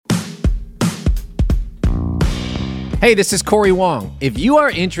Hey, this is Corey Wong. If you are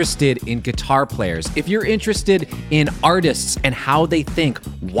interested in guitar players, if you're interested in artists and how they think,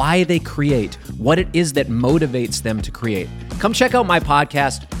 why they create, what it is that motivates them to create, come check out my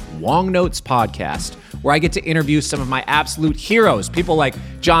podcast, Wong Notes Podcast, where I get to interview some of my absolute heroes, people like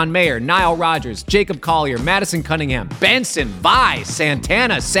John Mayer, Nile Rodgers, Jacob Collier, Madison Cunningham, Benson, Vi,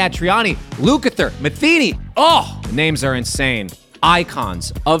 Santana, Satriani, Lukather, Matheny. Oh, the names are insane.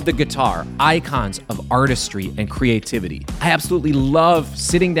 Icons of the guitar, icons of artistry and creativity. I absolutely love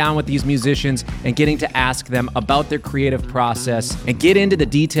sitting down with these musicians and getting to ask them about their creative process and get into the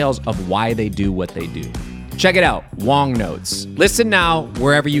details of why they do what they do. Check it out, Wong Notes. Listen now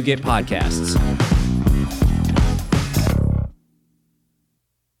wherever you get podcasts.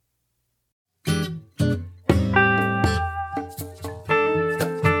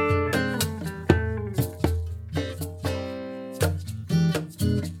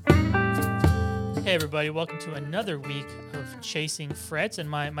 Hey everybody, welcome to another week of Chasing Frets, and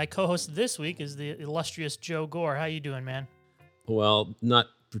my co-host this week is the illustrious Joe Gore. How you doing, man? Well, not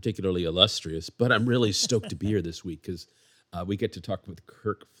particularly illustrious, but I'm really stoked to be here this week because we get to talk with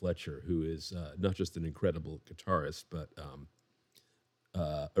Kirk Fletcher, who is not just an incredible guitarist, but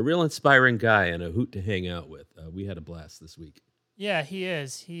a real inspiring guy and a hoot to hang out with. We had a blast this week. Yeah, he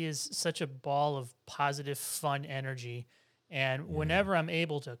is. He is such a ball of positive, fun energy, and whenever I'm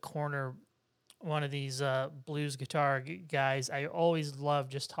able to corner one of these blues guitar guys, I always love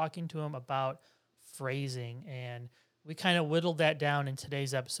just talking to him about phrasing, and we kind of whittled that down in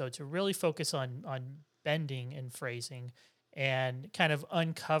today's episode to really focus on bending and phrasing and kind of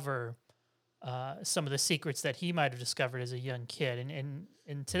uncover some of the secrets that he might have discovered as a young kid. And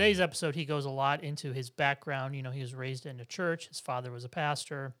in today's episode, he goes a lot into his background. You know, he was raised in a church. His father was a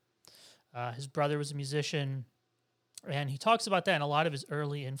pastor. His brother was a musician. And he talks about that and a lot of his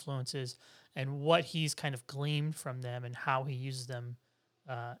early influences and what he's kind of gleaned from them and how he uses them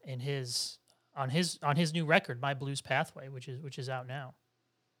on his new record, My Blues Pathway, which is out now.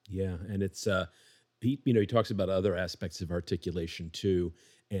 Yeah, and it's he talks about other aspects of articulation too,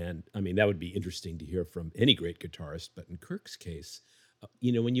 and I mean that would be interesting to hear from any great guitarist. But in Kirk's case,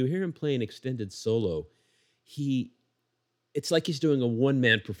 when you hear him play an extended solo, it's like he's doing a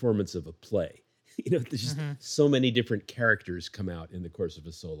one-man performance of a play. There's just so many different characters come out in the course of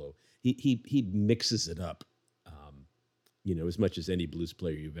a solo. He mixes it up, as much as any blues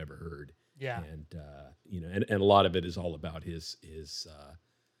player you've ever heard. Yeah, and a lot of it is all about his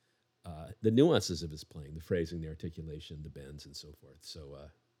the nuances of his playing, the phrasing, the articulation, the bends, and so forth. So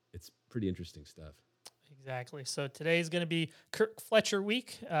it's pretty interesting stuff. Exactly. So today's going to be Kirk Fletcher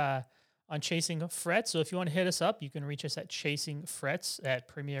week on Chasing Frets. So if you want to hit us up, you can reach us at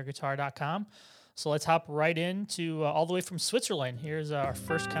chasingfrets@premierguitar.com. So let's hop right into all the way from Switzerland. Here's our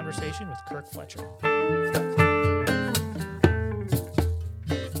first conversation with Kirk Fletcher.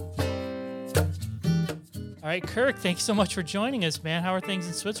 All right, Kirk, thank you so much for joining us, man. How are things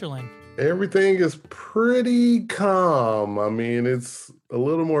in Switzerland? Everything is pretty calm. I mean, it's a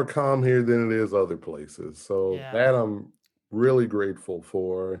little more calm here than it is other places. So that I'm really grateful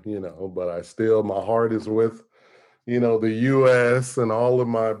for, but my heart is with the U.S. and all of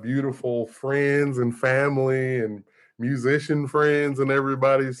my beautiful friends and family and musician friends and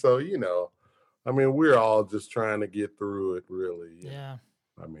everybody. So, we're all just trying to get through it, really. Yeah.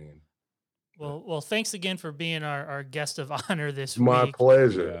 Well, thanks again for being our guest of honor this week. My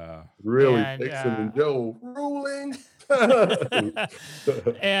pleasure. Yeah. Really, And, Dixon and Joe ruling.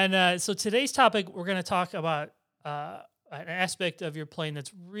 And so today's topic, we're going to talk about an aspect of your playing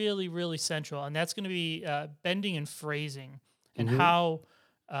that's really, really central, and that's going to be bending and phrasing, and how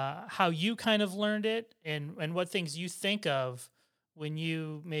you kind of learned it, and what things you think of when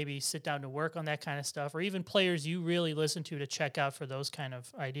you maybe sit down to work on that kind of stuff, or even players you really listen to check out for those kind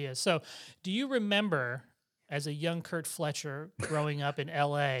of ideas. So do you remember, as a young Kirk Fletcher growing up in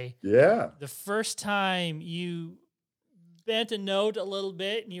L.A., the first time you bent a note a little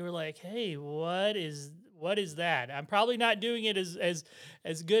bit and you were like, hey, what is that? I'm probably not doing it as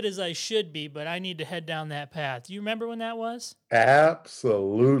good as I should be, but I need to head down that path. Do you remember when that was?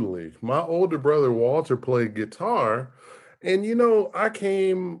 Absolutely. My older brother, Walter, played guitar. And, I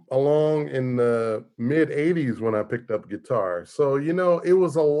came along in the mid-'80s when I picked up guitar. So, it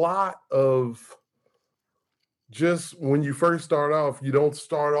was a lot of just when you first start off, you don't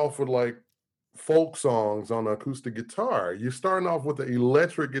start off with like folk songs on an acoustic guitar. You're starting off with an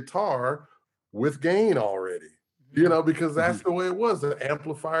electric guitar with gain already, because that's the way it was. The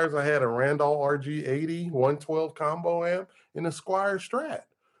amplifiers, I had a Randall RG80 112 combo amp and a Squier Strat.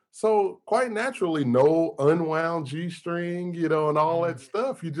 So quite naturally, no unwound G string, and all that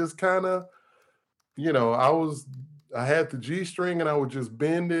stuff. You just kind of, I was I had the G string and I would just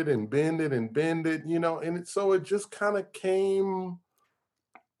bend it and bend it and bend it, and so it just kind of came,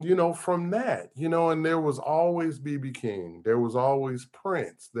 from that, and there was always BB King, there was always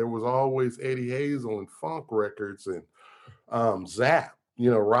Prince, there was always Eddie Hazel and funk records and Zap,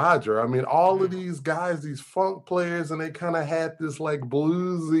 Roger. I mean, all of Mhm. these guys, these funk players, and they kind of had this like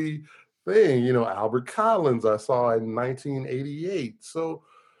bluesy thing, Albert Collins I saw in 1988. So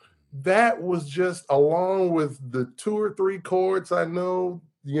that was just along with the two or three chords I knew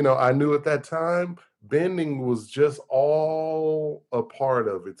at that time, bending was just all a part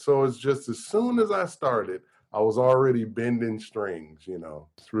of it. So it's just as soon as I started, I was already bending strings.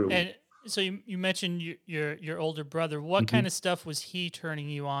 It's really And so you mentioned your older brother. What kind of stuff was he turning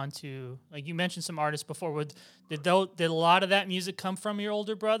you on to? Like you mentioned some artists before. Did a lot of that music come from your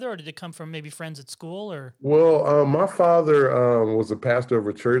older brother, or did it come from maybe friends at school? Or Well, my father was a pastor of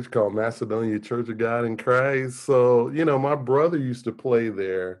a church called Macedonia Church of God in Christ. So, my brother used to play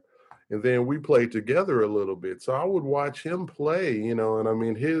there, and then we played together a little bit. So I would watch him play, and I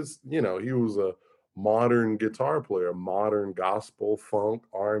mean, he was a modern guitar player, modern gospel, funk,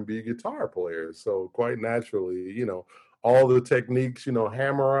 R&B guitar player. So quite naturally, all the techniques,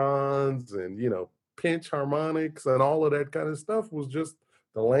 hammer-ons and, pinch harmonics and all of that kind of stuff was just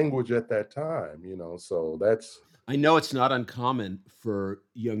the language at that time. So that's I know it's not uncommon for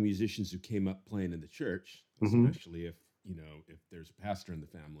young musicians who came up playing in the church, mhm. especially if if there's a pastor in the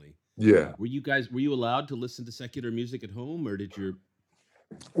family. Yeah. Were you allowed to listen to secular music at home, or did your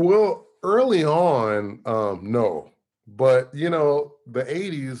Well, early on, no. But the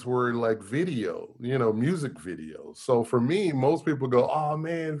 80s were like video, music videos. So for me, most people go, oh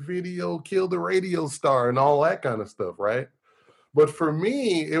man, video killed the radio star and all that kind of stuff, right? But for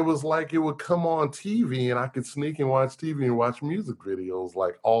me, it was like it would come on TV and I could sneak and watch TV and watch music videos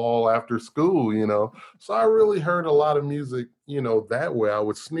like all after school. So I really heard a lot of music, that way. I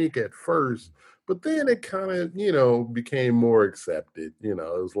would sneak at first, but then it kind of, became more accepted. It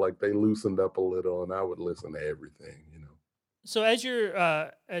was like they loosened up a little and I would listen to everything. so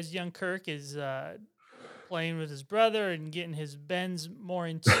as young Kirk is playing with his brother and getting his bends more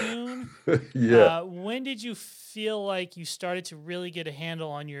in tune. Yeah. When did you feel like you started to really get a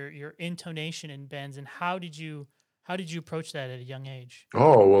handle on your intonation in bends, and how did you approach that at a young age?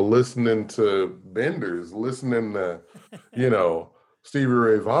 Oh, well, listening to Benders, listening to, you know, Stevie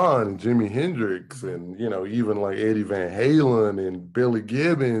Ray Vaughan and Jimi Hendrix Hmm. and, even like Eddie Van Halen and Billy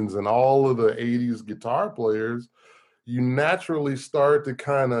Gibbons and all of the 80s guitar players, you naturally start to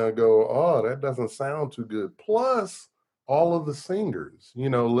kind of go, oh, that doesn't sound too good. Plus, all of the singers,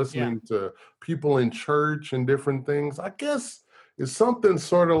 Yeah, listening to people in church and different things. I guess it's something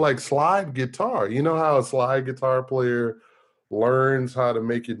sort of like slide guitar. You know how a slide guitar player learns how to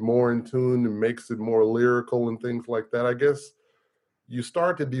make it more in tune and makes it more lyrical and things like that. I guess you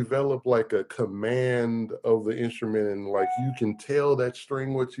start to develop like a command of the instrument and like you can tell that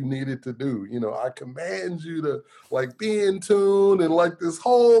string what you need it to do. I command you to like be in tune and like this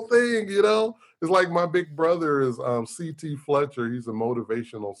whole thing. It's like my big brother is CT Fletcher. He's a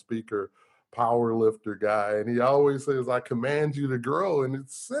motivational speaker, power lifter guy, and he always says I command you to grow, and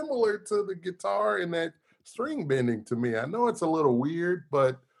it's similar to the guitar and that string bending to me. I know it's a little weird,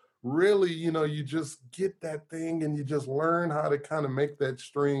 but really, you just get that thing and you just learn how to kind of make that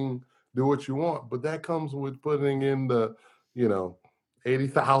string do what you want. But that comes with putting in the, you know,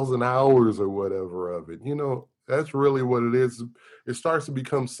 80,000 hours or whatever of it. That's really what it is. It starts to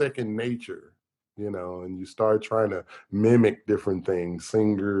become second nature, and you start trying to mimic different things,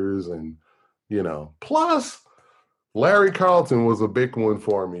 singers and, plus Larry Carlton was a big one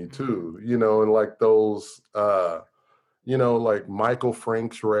for me hmm, too, and like those like Michael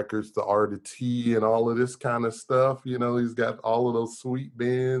Frank's records, the Art of Tea, and all of this kind of stuff. He's got all of those sweet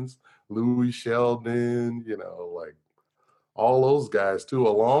bands, Louis Sheldon, like all those guys too,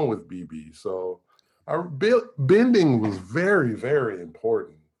 along with BB. So bending was very, very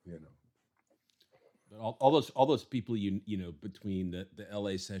important. but all those people between the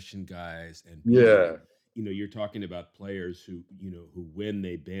LA session guys and BB, Yeah. you're talking about players who when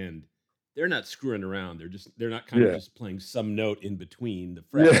they bend, they're not screwing around. They're not kind of Yeah. just playing some note in between the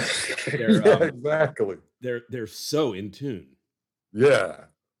Yeah. frets. They're Yeah, exactly. they're so in tune. Yeah.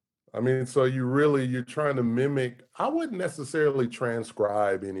 I mean, so you're trying to mimic. I wouldn't necessarily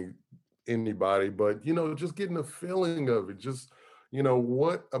transcribe anybody, but just getting a feeling of it. Just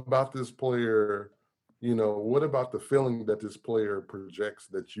what about this player? What about the feeling that this player projects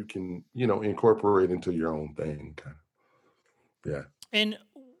that you can incorporate into your own thing? Kind of. Yeah. and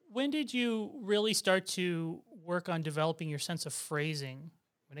when did you really start to work on developing your sense of phrasing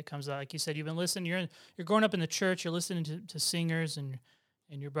when it comes out? Like you said, you've been listening. You're growing up in the church. You're listening to singers and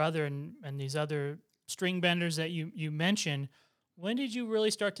your brother and these other string benders that you mentioned. When did you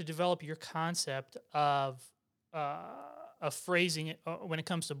really start to develop your concept of phrasing it when it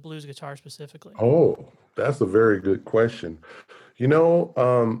comes to blues guitar specifically? Oh, that's a very good question.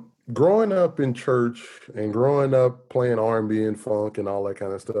 Growing up in church and growing up playing R&B and funk and all that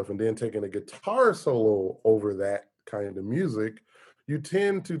kind of stuff, and then taking a guitar solo over that kind of music, you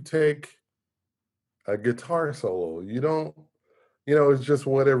tend to take a guitar solo. You don't, it's just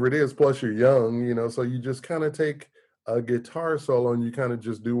whatever it is. Plus, you're young, so you just kind of take a guitar solo and you kind of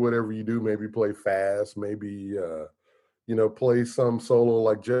just do whatever you do. Maybe play fast, maybe, play some solo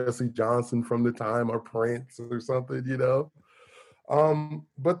like Jesse Johnson from the time or Prince or something.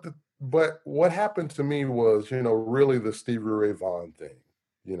 But what happened to me was, really the Stevie Ray Vaughan thing,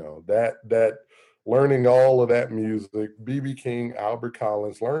 that learning all of that music, BB King, Albert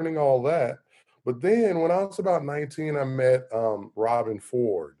Collins, learning all that. But then when I was about 19, I met Robin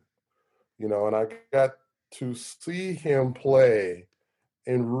Ford, and I got to see him play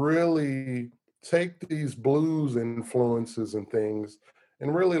and really take these blues influences and things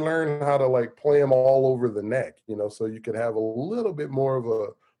and really learn how to like play them all over the neck, so you could have a little bit more of a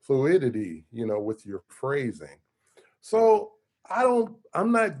fluidity, with your phrasing. So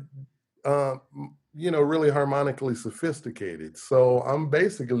I'm not, really harmonically sophisticated. So I'm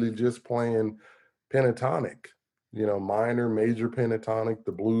basically just playing pentatonic, minor, major pentatonic,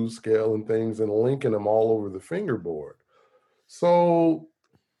 the blues scale and things, and linking them all over the fingerboard. So,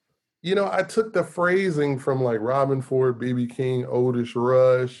 I took the phrasing from like Robin Ford, BB King, Otis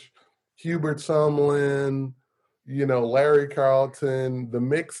Rush, Hubert Sumlin, Larry Carlton, the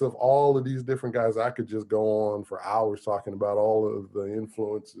mix of all of these different guys. I could just go on for hours talking about all of the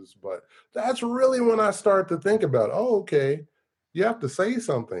influences, but that's really when I start to think about, oh, okay, you have to say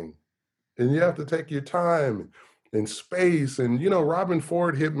something and you have to take your time and space. And, Robin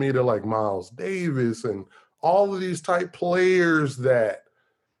Ford hit me to like Miles Davis and all of these type players that,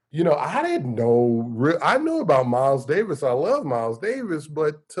 I didn't know. I knew about Miles Davis. I love Miles Davis,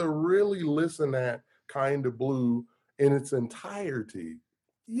 but to really listen at Kind of Blue in its entirety,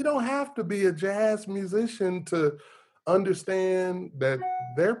 you don't have to be a jazz musician to understand that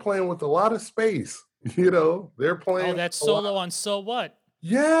they're playing with a lot of space. They're playing. Oh, that solo on So What?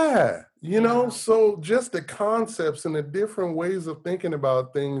 Yeah, Yeah. so just the concepts and the different ways of thinking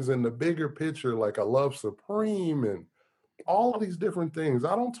about things in the bigger picture, like I Love Supreme and all of these different things.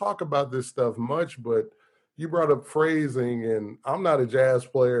 I don't talk about this stuff much, but you brought up phrasing, and I'm not a jazz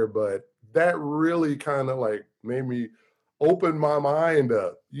player, but that really kind of like made me open my mind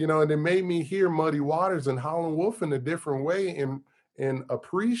up, and it made me hear Muddy Waters and Howlin' Wolf in a different way and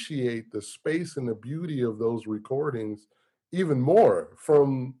appreciate the space and the beauty of those recordings even more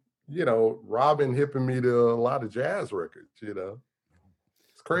from, Robin hipping me to a lot of jazz records,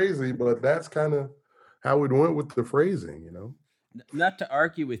 It's crazy, but that's kind of how it went with the phrasing. Not to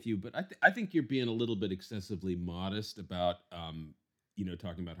argue with you, but I think you're being a little bit excessively modest about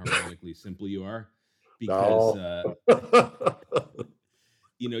talking about harmonically simple you are, because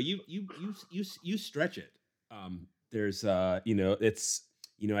you stretch it. There's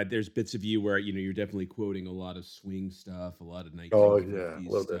there's bits of you where you're definitely quoting a lot of swing stuff, a lot of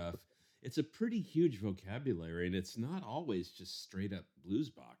 1950s stuff. It's a pretty huge vocabulary, and it's not always just straight up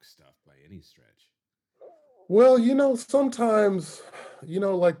blues box stuff by any stretch. Well, sometimes,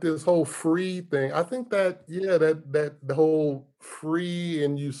 like this whole free thing. I think that, yeah, that the whole free,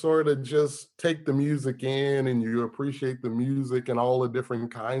 and you sort of just take the music in and you appreciate the music and all the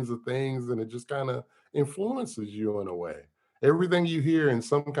different kinds of things, and it just kind of influences you in a way. Everything you hear in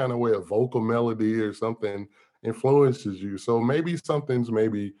some kind of way, a vocal melody or something influences you. So maybe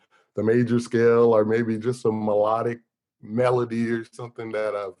the major scale, or maybe just a melodic melody or something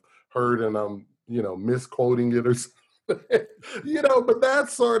that I've heard and I'm misquoting it or something, but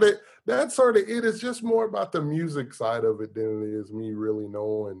that's sort of it. Is just more about the music side of it than it is me really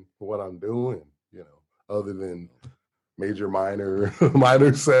knowing what I'm doing, other than major, minor,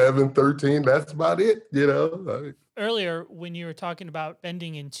 minor 7, 13. That's about it, Earlier, when you were talking about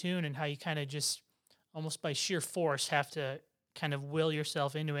bending in tune and how you kind of just almost by sheer force have to kind of will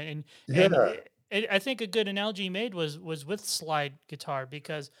yourself into it. And I think a good analogy you made was with slide guitar,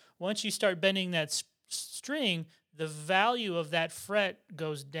 because once you start bending that string, the value of that fret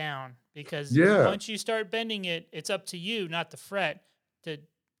goes down, because once you start bending it, it's up to you, not the fret, to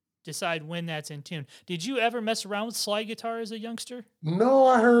decide when that's in tune. Did you ever mess around with slide guitar as a youngster? No,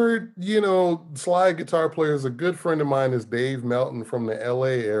 I heard, slide guitar players. A good friend of mine is Dave Melton from the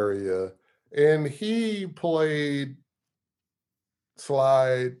LA area, and he played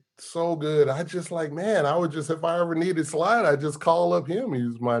slide so good. I just like, man, I would just, if I ever needed slide, I just call up him.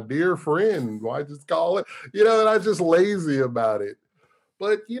 He's my dear friend. Why just call it? And I just lazy about it.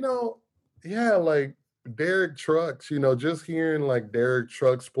 But yeah, like Derek Trucks, just hearing like Derek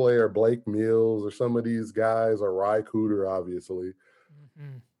Trucks play or Blake Mills or some of these guys or Ry Cooter, obviously.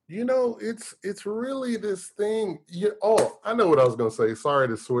 Mhm. It's really this thing. Oh, I know what I was gonna say. Sorry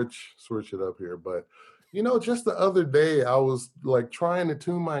to switch it up here, but just the other day I was like trying to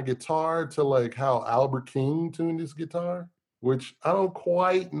tune my guitar to like how Albert King tuned his guitar, which I don't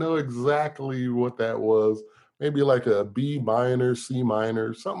quite know exactly what that was. Maybe like a B minor, C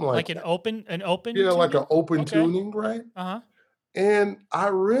minor, something like Like that. an open Yeah, like an tuning? open Okay. tuning, right? Uh-huh. And I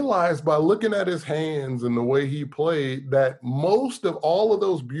realized by looking at his hands and the way he played that most of all of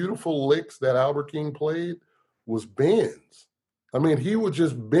those beautiful licks that Albert King played was bends. I mean, he would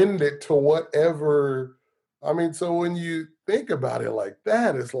just bend it to whatever. I mean, so when you think about it like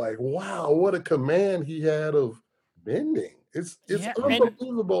that, it's like, wow, what a command he had of bending. It's Yeah, and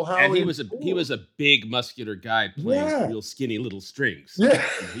unbelievable how And he he was a big muscular guy playing yeah. real skinny little strings. Yeah,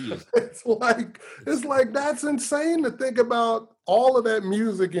 He is, it's like that's insane to think about all of that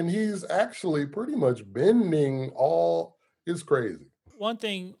music, and he's actually pretty much bending all. It's crazy. one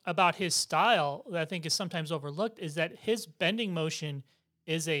thing about his style that I think is sometimes overlooked is that his bending motion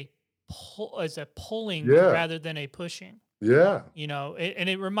is a pulling Yeah, rather than a pushing. yeah, And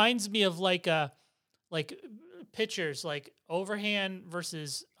it reminds me of like pitchers like overhand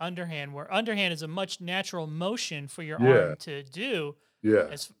versus underhand, where underhand is a much natural motion for your yeah, arm to do yeah,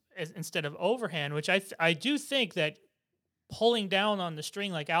 as instead of overhand, which I do think that pulling down on the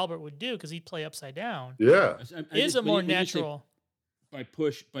string like Albert would do because he'd play upside down yeah, is a more when you say natural. by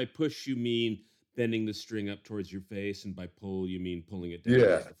push you mean bending the string up towards your face, and by pull you mean pulling it down yeah,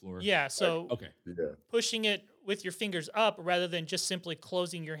 towards the floor. Yeah, so Okay. yeah, pushing it with your fingers up rather than just simply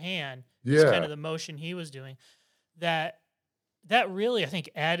closing your hand is yeah, kind of the motion he was doing. That really I think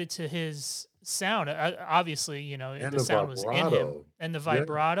added to his sound. Obviously, and the the sound was in him vibrato. and the Yeah,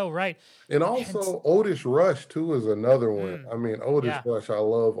 vibrato, right? and And also Otis Rush too is another one. mm, I mean, Otis yeah, Rush. I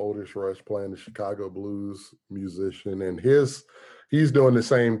love Otis Rush playing the Chicago blues musician, and he's doing the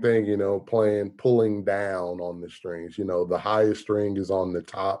same thing. Pulling down on the strings. The highest string is on the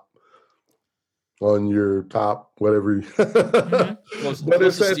top on your top, whatever. hmm But it's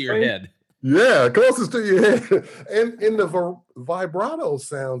Closest that to your thing. head. Yeah, closest to your head. And the vibrato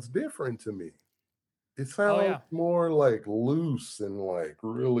sounds different to me. It oh sounds yeah. more like loose and like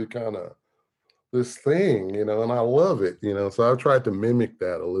really kind of this thing, and I love it, So I've tried to mimic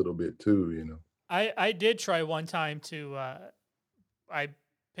that a little bit too. I did try one time to I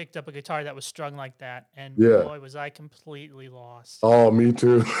picked up a guitar that was strung like that, and Yeah. boy was I completely lost. Oh, me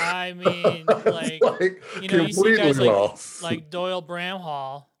too. I mean, It's like like you see guys completely lost. like Doyle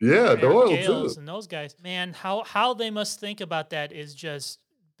Bramhall, Yeah, Eric Doyle Gales, too. and those guys. Man, how they must think about that is just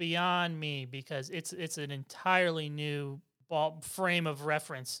beyond me because it's an entirely new frame of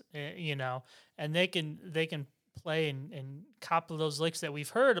reference, and they can play and copy those licks that we've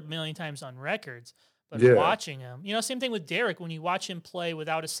heard a million times on records. But Yeah. watching him, same thing with Derek when you watch him play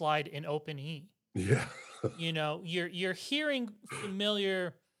without a slide in open E. Yeah. You're hearing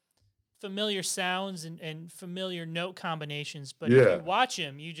familiar sounds and familiar note combinations, but if Yeah. you watch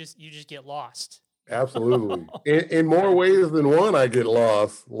him, you just get lost. Absolutely. In more ways than one, I get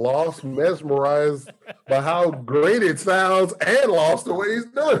lost, mesmerized by how great it sounds, and lost the way he's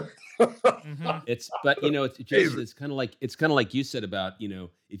done. Mhm. But it's just Amazing. it's kind of like you said about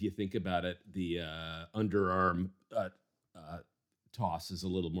if you think about it, the underarm toss is a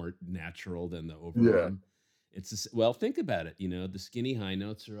little more natural than the overarm. Well, think about it. The skinny high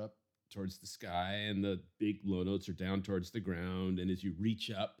notes are up towards the sky, and the big low notes are down towards the ground. And as you reach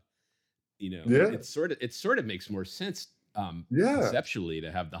up, Yeah. it sort of makes more sense Yeah. conceptually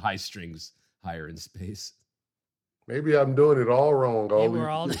to have the high strings higher in space. Maybe I'm doing it all wrong. Maybe we're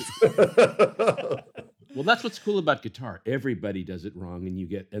all- Well, that's what's cool about guitar. Everybody does it wrong,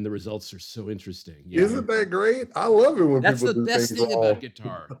 and the results are so interesting. Isn't that great? I love it when That's people the do best things thing wrong. about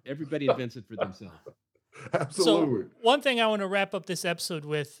guitar. Everybody invents it for themselves. Absolutely. So one thing I want to wrap up this episode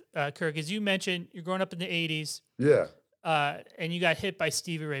with, Kirk, is you mentioned you're growing up in the '80s, Yeah. and you got hit by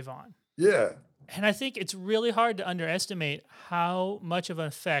Stevie Ray Vaughan. Yeah. And I think it's really hard to underestimate how much of an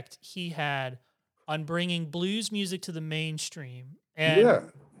effect he had on bringing blues music to the mainstream and Yeah.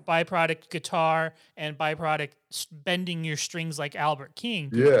 byproduct guitar and byproduct bending your strings like Albert King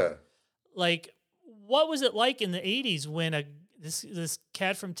did. Yeah. Like, what was it like in the '80s when this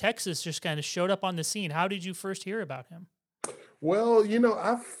cat from Texas just kind of showed up on the scene? How did you first hear about him? Well,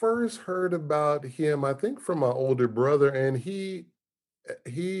 I first heard about him, I think, from my older brother, and he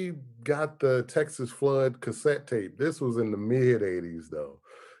he got the Texas Flood cassette tape. This was in the mid 80s though,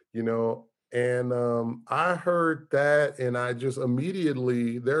 you know, and I heard that and I just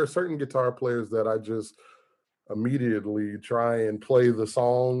immediately there are certain guitar players that I just immediately try and play the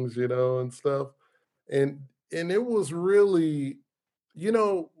songs, you know, and stuff. And it was really, you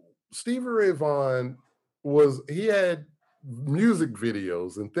know, Stevie Ray Vaughan he had music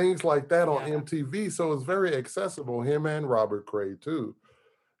videos and things like that on Yeah. MTV, so it's very accessible, him and Robert Cray too.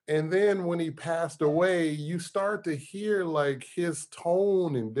 And then when he passed away, you start to hear like his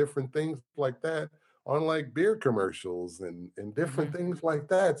tone and different things like that on like beer commercials and different Hmm. things like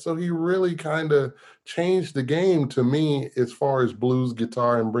that. So he really kind of changed the game to me as far as blues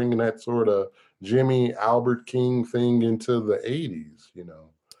guitar and bringing that sort of Jimmy Albert King thing into the 80s, you know.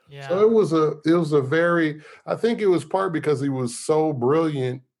 So Yeah. it was a very I think it was part because he was so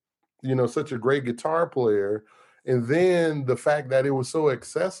brilliant, you know, such a great guitar player. And then the fact that it was so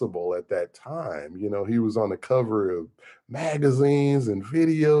accessible at that time, you know, he was on the cover of magazines and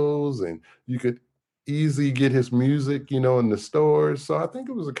videos, and you could easily get his music, you know, in the stores. So I think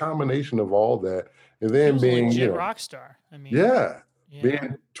it was a combination of all that. And He then was a being, you legit know, rock star. I mean, yeah, you know.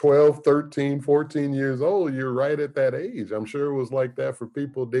 being 12, 13, 14 years old, you're right at that age. I'm sure it was like that for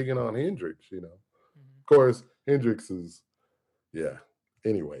people digging on Hendrix, you know. Mhm. Of course, Hendrix is yeah.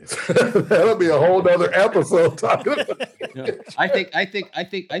 Anyways, that'll be a whole nother episode talking about. No, I think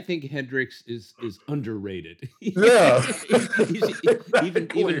Hendrix is underrated. Yeah, Even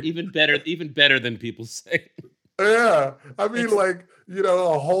exactly. even better than people say. Yeah, I mean, It's like you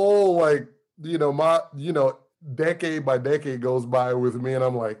know, a whole like you know, decade by decade goes by with me, and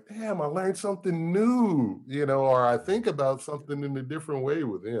I'm like, damn, I learned something new, you know, or I think about something in a different way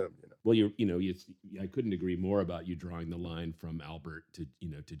with him. You know? Well, I couldn't agree more about you drawing the line from Albert to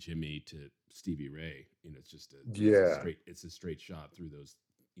Jimmy to Stevie Ray. Yeah, it's a straight shot through those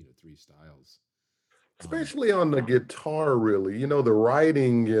three styles. Um, especially on the guitar, really. You know, the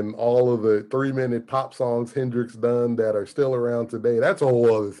writing and all of the 3 minute pop songs Hendrix done that are still around today. That's a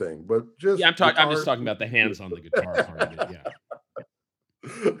whole other thing. But yeah, just I'm just guitar. talking about the hands on the guitar part of it. Yeah,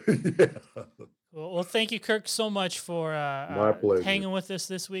 Yeah, well, thank you, Kirk, so much for my pleasure. hanging with us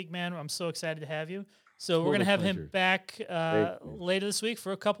this week, man. I'm so excited to have you. So we're total gonna have him pleasure. back Thank you. later this week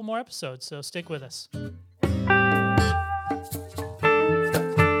for a couple more episodes. So stick with us.